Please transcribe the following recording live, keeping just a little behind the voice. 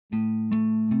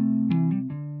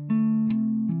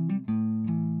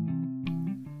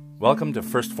Welcome to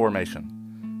First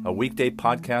Formation, a weekday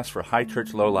podcast for high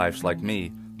church lowlifes like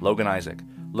me, Logan Isaac,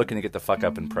 looking to get the fuck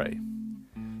up and pray.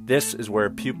 This is where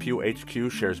Pew Pew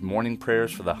HQ shares morning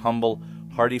prayers for the humble,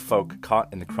 hardy folk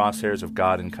caught in the crosshairs of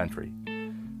God and country.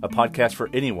 A podcast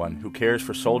for anyone who cares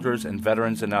for soldiers and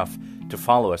veterans enough to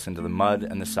follow us into the mud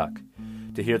and the suck,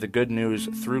 to hear the good news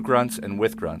through grunts and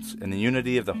with grunts in the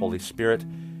unity of the Holy Spirit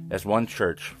as one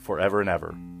church forever and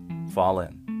ever. Fall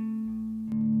in.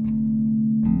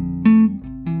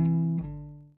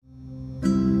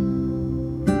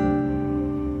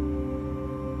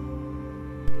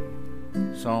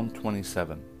 Psalm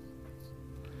 27.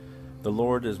 The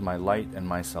Lord is my light and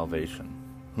my salvation.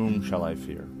 Whom shall I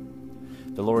fear?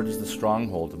 The Lord is the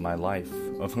stronghold of my life.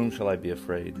 Of whom shall I be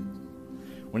afraid?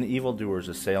 When evildoers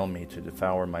assail me to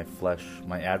devour my flesh,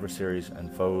 my adversaries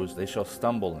and foes, they shall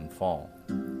stumble and fall.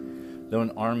 Though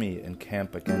an army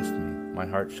encamp against me, my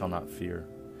heart shall not fear.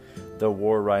 Though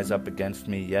war rise up against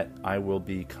me, yet I will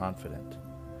be confident.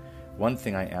 One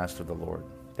thing I asked of the Lord,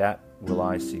 that will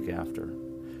I seek after,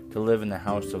 to live in the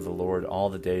house of the Lord all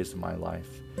the days of my life,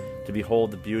 to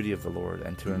behold the beauty of the Lord,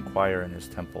 and to inquire in his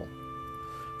temple.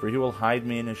 For he will hide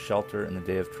me in his shelter in the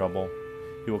day of trouble.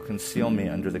 He will conceal me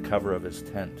under the cover of his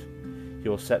tent. He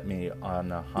will set me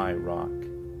on a high rock.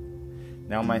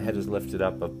 Now my head is lifted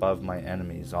up above my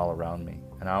enemies all around me,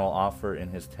 and I will offer in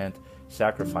his tent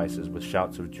sacrifices with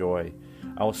shouts of joy.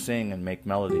 I will sing and make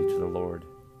melody to the Lord.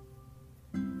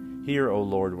 Hear, O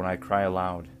Lord, when I cry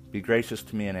aloud. Be gracious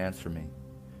to me and answer me.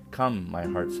 Come, my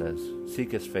heart says,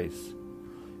 seek his face.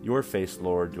 Your face,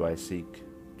 Lord, do I seek.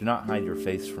 Do not hide your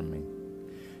face from me.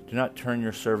 Do not turn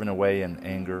your servant away in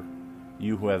anger,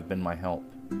 you who have been my help.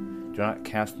 Do not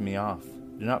cast me off.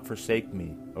 Do not forsake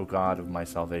me, O God of my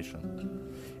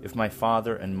salvation. If my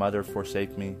father and mother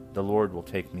forsake me, the Lord will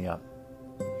take me up.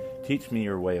 Teach me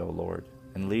your way, O Lord,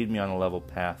 and lead me on a level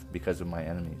path because of my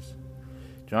enemies.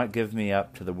 Do not give me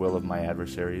up to the will of my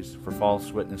adversaries, for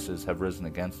false witnesses have risen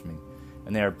against me,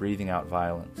 and they are breathing out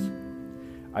violence.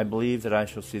 I believe that I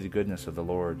shall see the goodness of the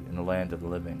Lord in the land of the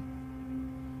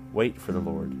living. Wait for the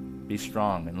Lord. Be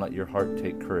strong, and let your heart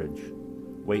take courage.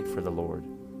 Wait for the Lord.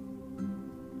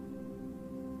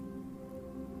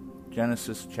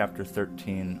 Genesis chapter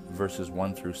 13, verses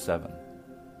 1 through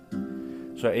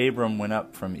 7. So Abram went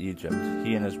up from Egypt,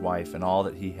 he and his wife, and all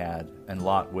that he had, and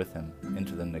Lot with him,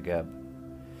 into the Negeb.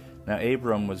 Now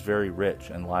Abram was very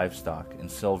rich in livestock, in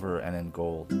silver, and in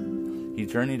gold. He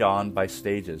journeyed on by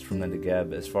stages from the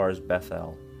Negeb as far as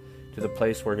Bethel, to the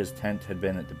place where his tent had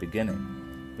been at the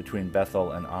beginning, between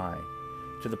Bethel and Ai,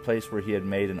 to the place where he had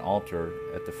made an altar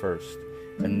at the first.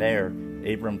 And there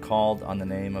Abram called on the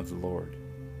name of the Lord.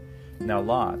 Now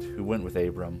Lot, who went with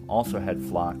Abram, also had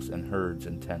flocks and herds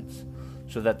and tents,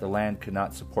 so that the land could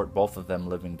not support both of them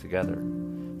living together,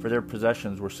 for their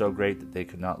possessions were so great that they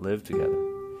could not live together.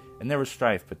 And there was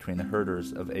strife between the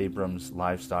herders of Abram's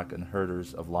livestock and the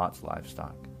herders of Lot's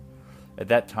livestock. At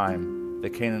that time, the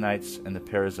Canaanites and the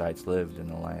Perizzites lived in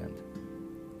the land.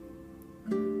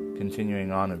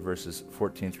 Continuing on in verses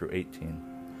 14 through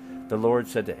 18. The Lord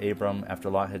said to Abram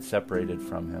after Lot had separated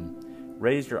from him,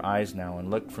 Raise your eyes now and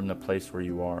look from the place where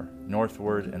you are,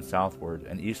 northward and southward,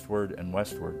 and eastward and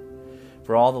westward.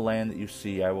 For all the land that you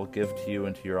see I will give to you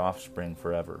and to your offspring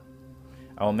forever.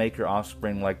 I will make your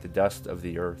offspring like the dust of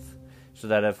the earth, so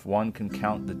that if one can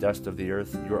count the dust of the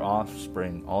earth, your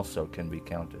offspring also can be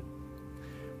counted.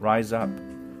 Rise up,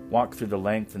 walk through the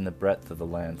length and the breadth of the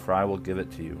land, for I will give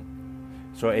it to you.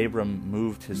 So Abram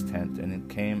moved his tent, and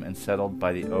came and settled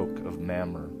by the oak of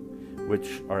Mamre,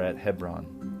 which are at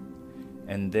Hebron.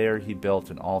 And there he built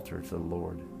an altar to the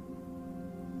Lord.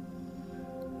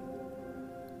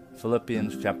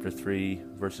 Philippians chapter 3,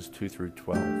 verses 2 through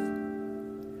 12.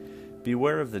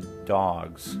 Beware of the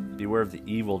dogs, beware of the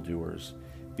evildoers,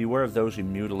 beware of those who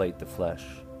mutilate the flesh.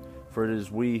 For it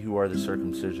is we who are the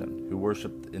circumcision, who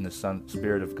worship in the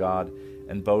Spirit of God,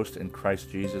 and boast in Christ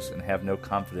Jesus, and have no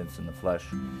confidence in the flesh,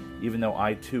 even though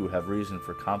I too have reason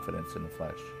for confidence in the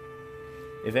flesh.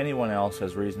 If anyone else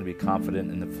has reason to be confident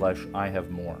in the flesh, I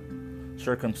have more.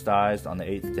 Circumcised on the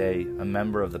 8th day, a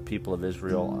member of the people of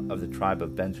Israel, of the tribe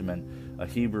of Benjamin, a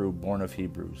Hebrew born of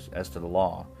Hebrews, as to the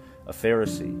law, a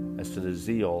Pharisee, as to the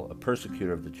zeal, a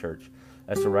persecutor of the church,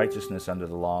 as to righteousness under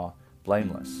the law,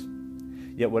 blameless.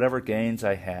 Yet whatever gains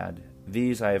I had,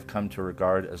 these I have come to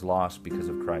regard as loss because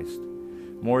of Christ.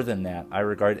 More than that, I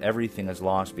regard everything as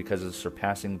loss because of the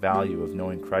surpassing value of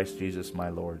knowing Christ Jesus my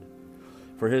Lord.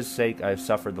 For his sake I have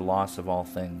suffered the loss of all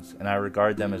things, and I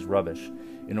regard them as rubbish,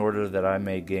 in order that I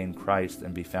may gain Christ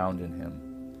and be found in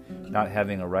him, not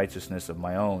having a righteousness of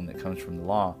my own that comes from the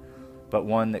law, but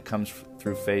one that comes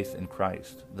through faith in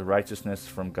Christ, the righteousness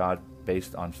from God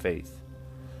based on faith.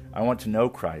 I want to know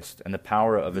Christ and the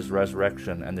power of his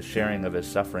resurrection and the sharing of his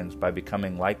sufferings by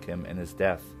becoming like him in his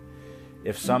death,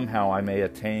 if somehow I may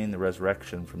attain the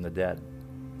resurrection from the dead.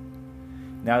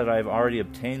 Now that I have already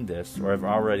obtained this, or have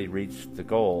already reached the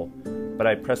goal, but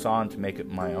I press on to make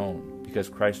it my own, because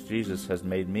Christ Jesus has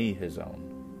made me his own.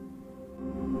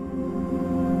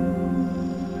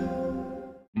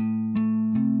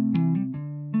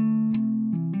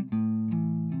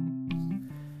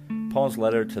 Paul's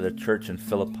letter to the church in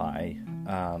Philippi,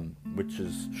 which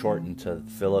is shortened to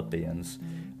Philippians,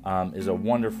 is a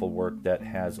wonderful work that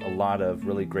has a lot of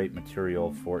really great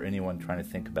material for anyone trying to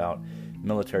think about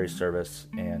military service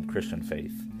and Christian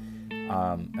faith.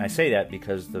 And I say that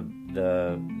because the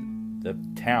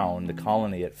town, the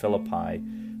colony at Philippi,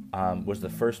 was the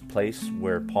first place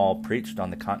where Paul preached on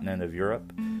the continent of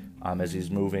Europe as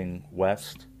he's moving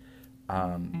west.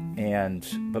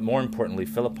 But more importantly,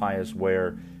 Philippi is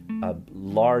where a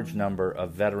large number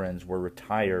of veterans were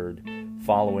retired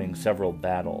following several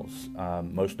battles,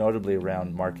 most notably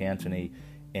around Mark Antony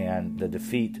and the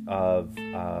defeat of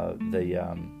the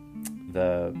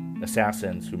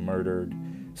assassins who murdered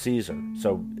Caesar.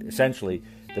 So essentially,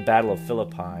 the Battle of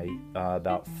Philippi,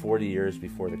 about 40 years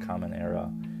before the Common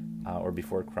Era, or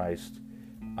before Christ,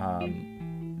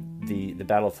 the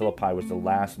Battle of Philippi was the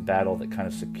last battle that kind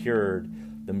of secured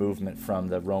the movement from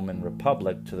the Roman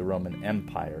Republic to the Roman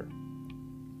Empire.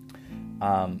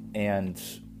 Mark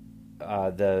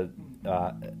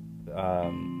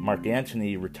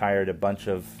Antony retired a bunch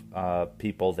of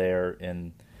people there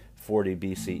in 40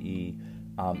 BCE,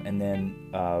 and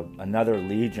then another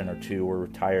legion or two were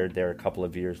retired there a couple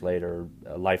of years later,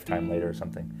 a lifetime later or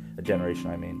something, a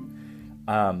generation I mean.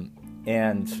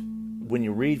 And when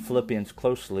you read Philippians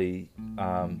closely,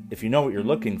 if you know what you're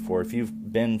looking for, if you've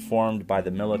been formed by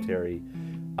the military,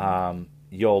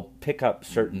 you'll pick up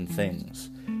certain things.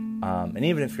 And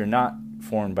even if you're not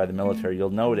formed by the military,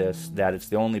 you'll notice that it's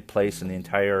the only place in the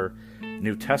entire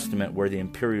New Testament where the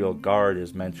imperial guard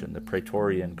is mentioned, the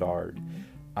Praetorian Guard.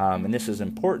 And this is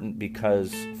important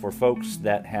because for folks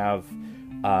that have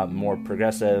more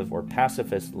progressive or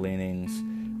pacifist leanings,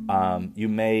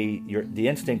 the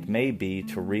instinct may be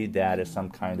to read that as some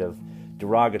kind of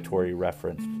derogatory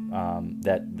reference,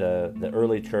 that the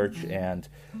early church and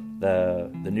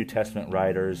the New Testament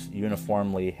writers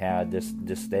uniformly had this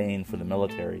disdain for the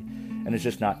military, and it's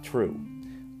just not true.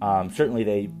 Certainly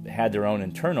they had their own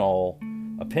internal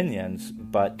opinions,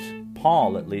 but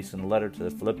Paul, at least in the letter to the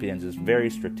Philippians, is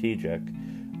very strategic,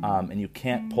 and you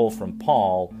can't pull from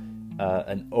Paul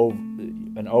an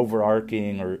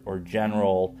overarching or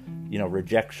general,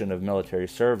 rejection of military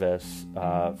service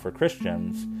for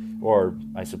Christians, or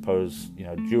I suppose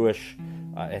Jewish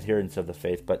adherents of the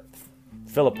faith. But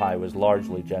Philippi was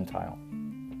largely Gentile,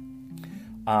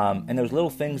 and there's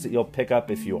little things that you'll pick up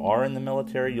if you are in the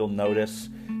military. You'll notice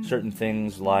certain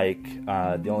things like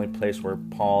the only place where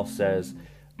Paul says,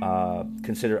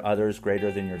 "Consider others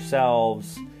greater than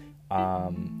yourselves."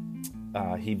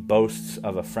 He boasts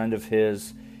of a friend of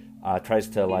his, tries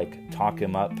to talk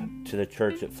him up to the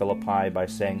church at Philippi by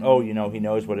saying, he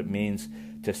knows what it means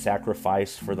to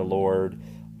sacrifice for the Lord.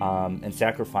 And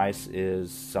sacrifice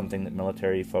is something that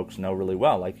military folks know really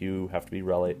well. Like, you have to be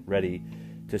ready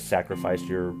to sacrifice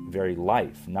your very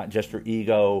life, not just your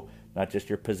ego, not just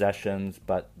your possessions,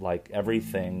 but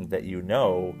everything that you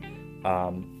know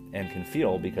and can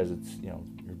feel, because it's your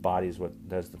body is what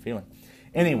does the feeling.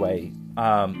 Anyway,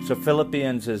 so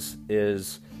Philippians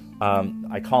is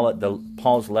I call it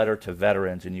Paul's letter to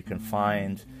veterans, and you can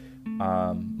find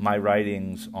my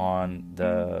writings on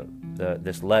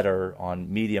this letter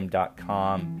on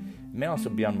medium.com. It may also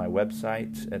be on my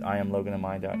website at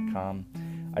iamloganami.com.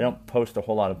 I don't post a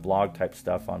whole lot of blog type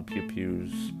stuff on Pew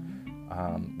Pew's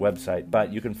website,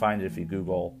 but you can find it if you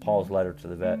Google Paul's letter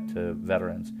to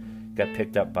veterans. It got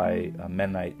picked up by a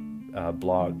Mennonite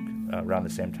blog around the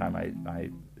same time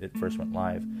it first went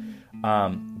live.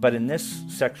 But in this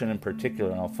section in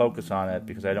particular, and I'll focus on it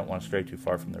because I don't want to stray too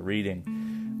far from the reading,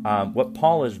 what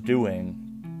Paul is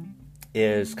doing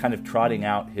is kind of trotting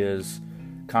out his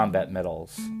combat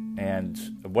medals. And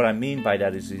what I mean by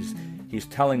that is he's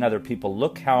telling other people,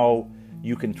 look how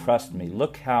you can trust me.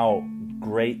 Look how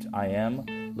great I am.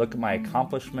 Look at my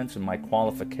accomplishments and my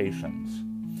qualifications.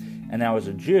 And now as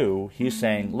a Jew, he's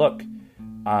saying, look,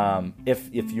 if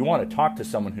you want to talk to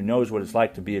someone who knows what it's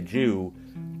like to be a Jew,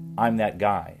 I'm that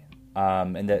guy.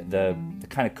 And the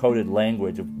kind of coded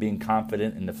language of being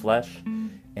confident in the flesh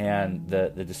and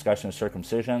the discussion of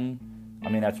circumcision, I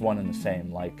mean, that's one and the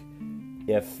same. Like,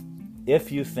 if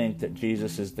if you think that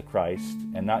Jesus is the Christ,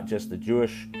 and not just the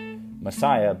Jewish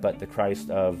Messiah, but the Christ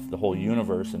of the whole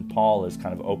universe, and Paul is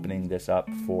kind of opening this up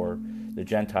for the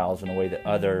Gentiles in a way that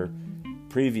other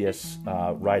previous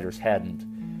writers hadn't.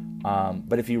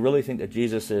 But if you really think that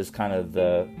Jesus is kind of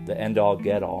the end-all,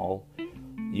 get-all,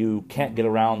 you can't get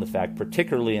around the fact,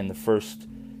 particularly in the first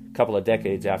couple of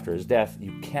decades after his death,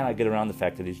 you cannot get around the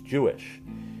fact that he's Jewish.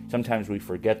 Sometimes we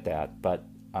forget that, but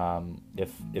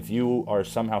if you are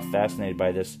somehow fascinated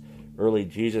by this early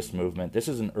Jesus movement, this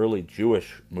is an early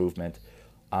Jewish movement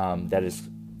that is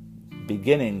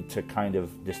beginning to kind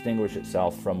of distinguish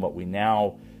itself from what we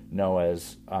now know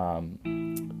as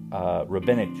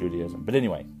rabbinic Judaism. But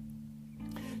anyway,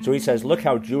 so he says, look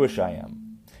how Jewish I am.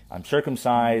 I'm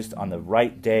circumcised on the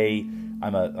right day.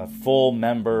 I'm a full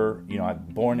member. I'm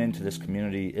born into this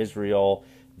community, Israel,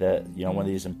 one of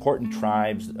these important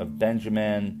tribes of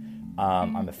Benjamin.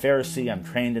 I'm a Pharisee. I'm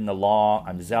trained in the law.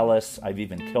 I'm zealous. I've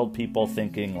even killed people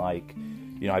thinking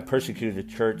I persecuted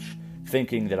the church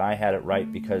thinking that I had it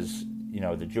right because,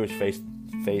 the Jewish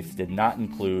faith did not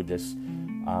include this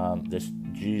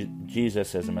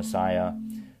Jesus as a Messiah.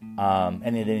 And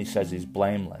then he says he's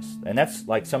blameless. And that's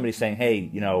like somebody saying,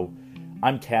 hey,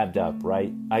 I'm tabbed up,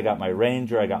 right? I got my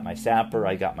Ranger, I got my Sapper,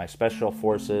 I got my Special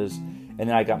Forces, and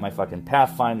then I got my fucking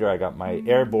Pathfinder, I got my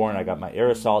Airborne, I got my Air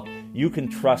Assault. You can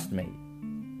trust me.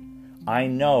 I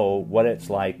know what it's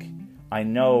like. I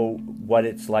know what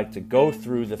it's like to go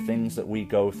through the things that we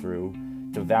go through,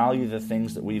 to value the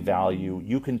things that we value.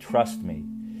 You can trust me.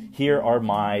 Here are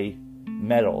my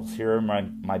medals. Here are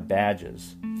my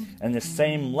badges. And the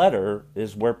same letter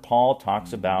is where Paul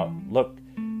talks about, look,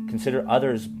 consider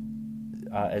others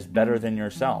as better than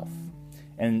yourself.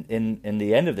 And in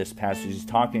the end of this passage, he's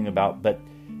talking about, but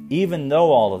even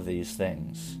though all of these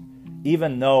things,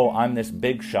 even though I'm this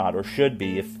big shot, or should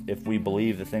be if we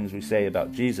believe the things we say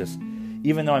about Jesus,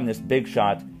 even though I'm this big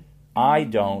shot, I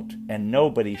don't, and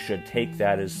nobody should take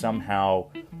that as somehow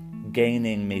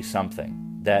gaining me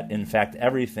something. That, in fact,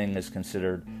 everything is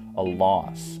considered a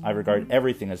loss. I regard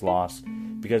everything as loss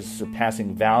because of the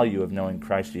surpassing value of knowing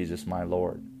Christ Jesus, my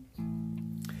Lord.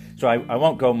 So I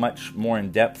won't go much more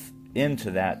in depth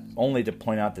into that, only to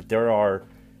point out that there are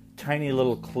tiny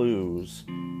little clues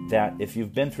that if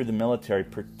you've been through the military,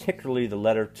 particularly the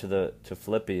letter to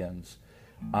Philippians,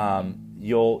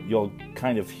 you'll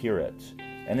kind of hear it.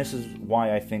 And this is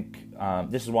why I think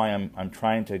I'm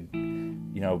trying to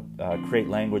create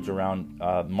language around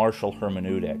martial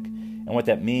hermeneutic. And what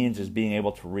that means is being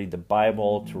able to read the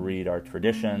Bible, to read our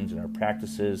traditions and our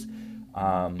practices,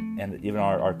 and even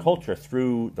our culture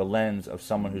through the lens of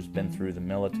someone who's been through the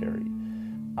military.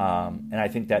 And I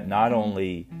think that not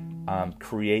only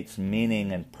creates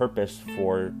meaning and purpose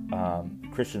for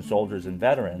Christian soldiers and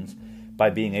veterans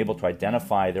by being able to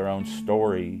identify their own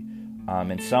story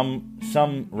in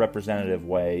some representative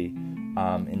way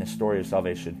in the story of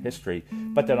salvation history,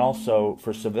 but that also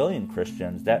for civilian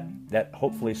Christians that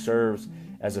hopefully serves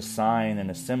as a sign and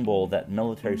a symbol that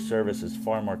military service is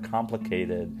far more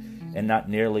complicated and not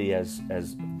nearly as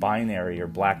binary or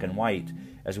black and white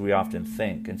as we often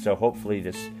think. And so hopefully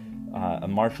this a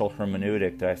martial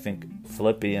hermeneutic that I think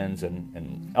Philippians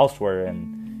and elsewhere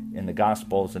in the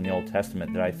Gospels and the Old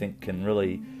Testament that I think can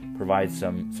really provide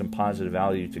some positive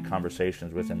value to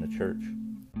conversations within the church.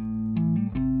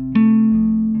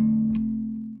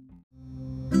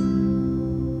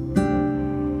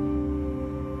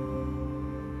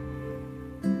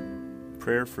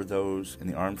 Prayer for those in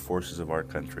the armed forces of our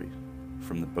country,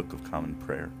 from the Book of Common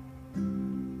Prayer.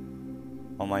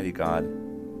 Almighty God,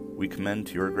 we commend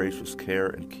to your gracious care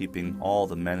and keeping all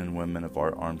the men and women of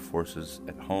our armed forces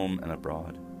at home and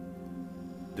abroad.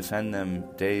 Defend them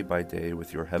day by day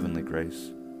with your heavenly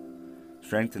grace.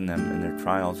 Strengthen them in their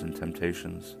trials and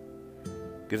temptations.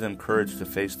 Give them courage to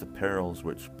face the perils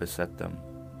which beset them,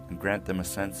 and grant them a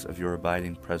sense of your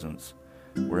abiding presence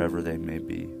wherever they may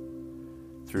be.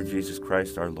 Through Jesus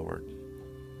Christ our Lord.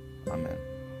 Amen.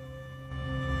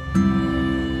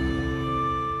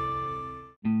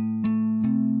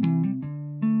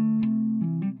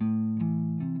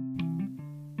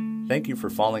 Thank you for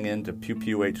falling into Pew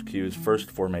Pew HQ's First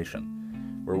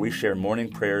Formation, where we share morning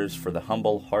prayers for the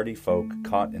humble, hardy folk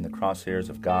caught in the crosshairs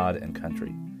of God and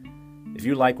country. If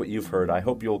you like what you've heard, I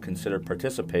hope you'll consider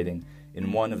participating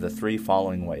in one of the three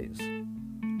following ways.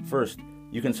 First,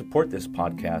 you can support this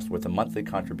podcast with a monthly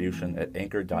contribution at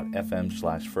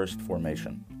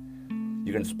anchor.fm/firstformation.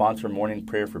 You can sponsor morning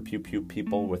prayer for Pew Pew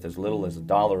people with as little as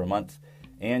 $1 a month,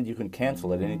 and you can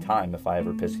cancel at any time if I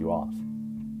ever piss you off.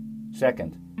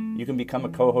 Second, you can become a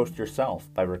co-host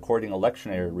yourself by recording a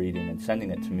lectionary reading and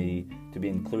sending it to me to be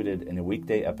included in a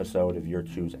weekday episode of your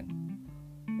choosing.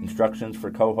 Instructions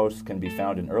for co-hosts can be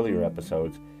found in earlier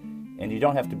episodes, and you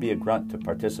don't have to be a grunt to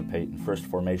participate in First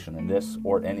Formation in this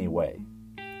or any way.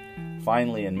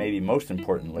 Finally, and maybe most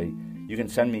importantly, you can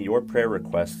send me your prayer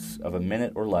requests of a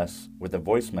minute or less with a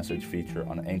voice message feature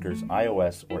on Anchor's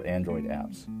iOS or Android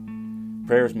apps.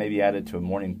 Prayers may be added to a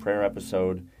morning prayer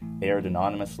episode, aired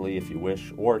anonymously if you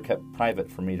wish, or kept private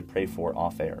for me to pray for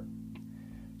off-air.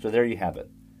 So there you have it.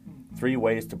 3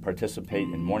 ways to participate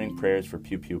in morning prayers for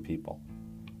Pew Pew people.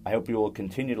 I hope you will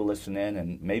continue to listen in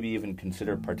and maybe even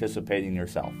consider participating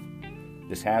yourself.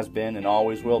 This has been and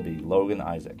always will be Logan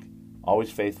Isaac. Always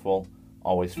faithful,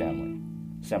 always family.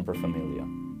 Semper Familia.